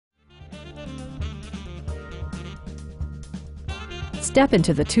Step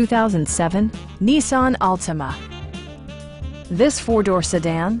into the 2007 Nissan Altima. This four-door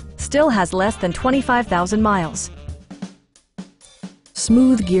sedan still has less than 25,000 miles.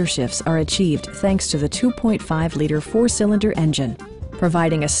 Smooth gear shifts are achieved thanks to the 2.5-liter four-cylinder engine,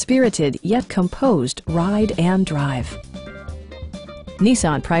 providing a spirited yet composed ride and drive.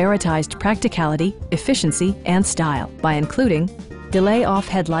 Nissan prioritized practicality, efficiency, and style by including delay-off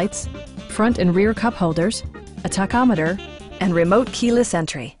headlights, front and rear cup holders, a tachometer, and remote keyless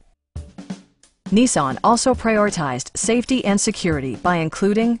entry. Nissan also prioritized safety and security by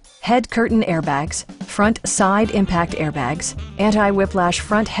including head curtain airbags, front side impact airbags, anti-whiplash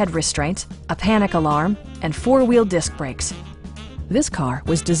front head restraints, a panic alarm, and four-wheel disc brakes. This car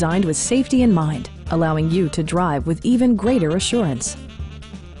was designed with safety in mind, allowing you to drive with even greater assurance.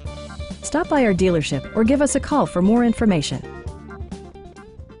 Stop by our dealership or give us a call for more information.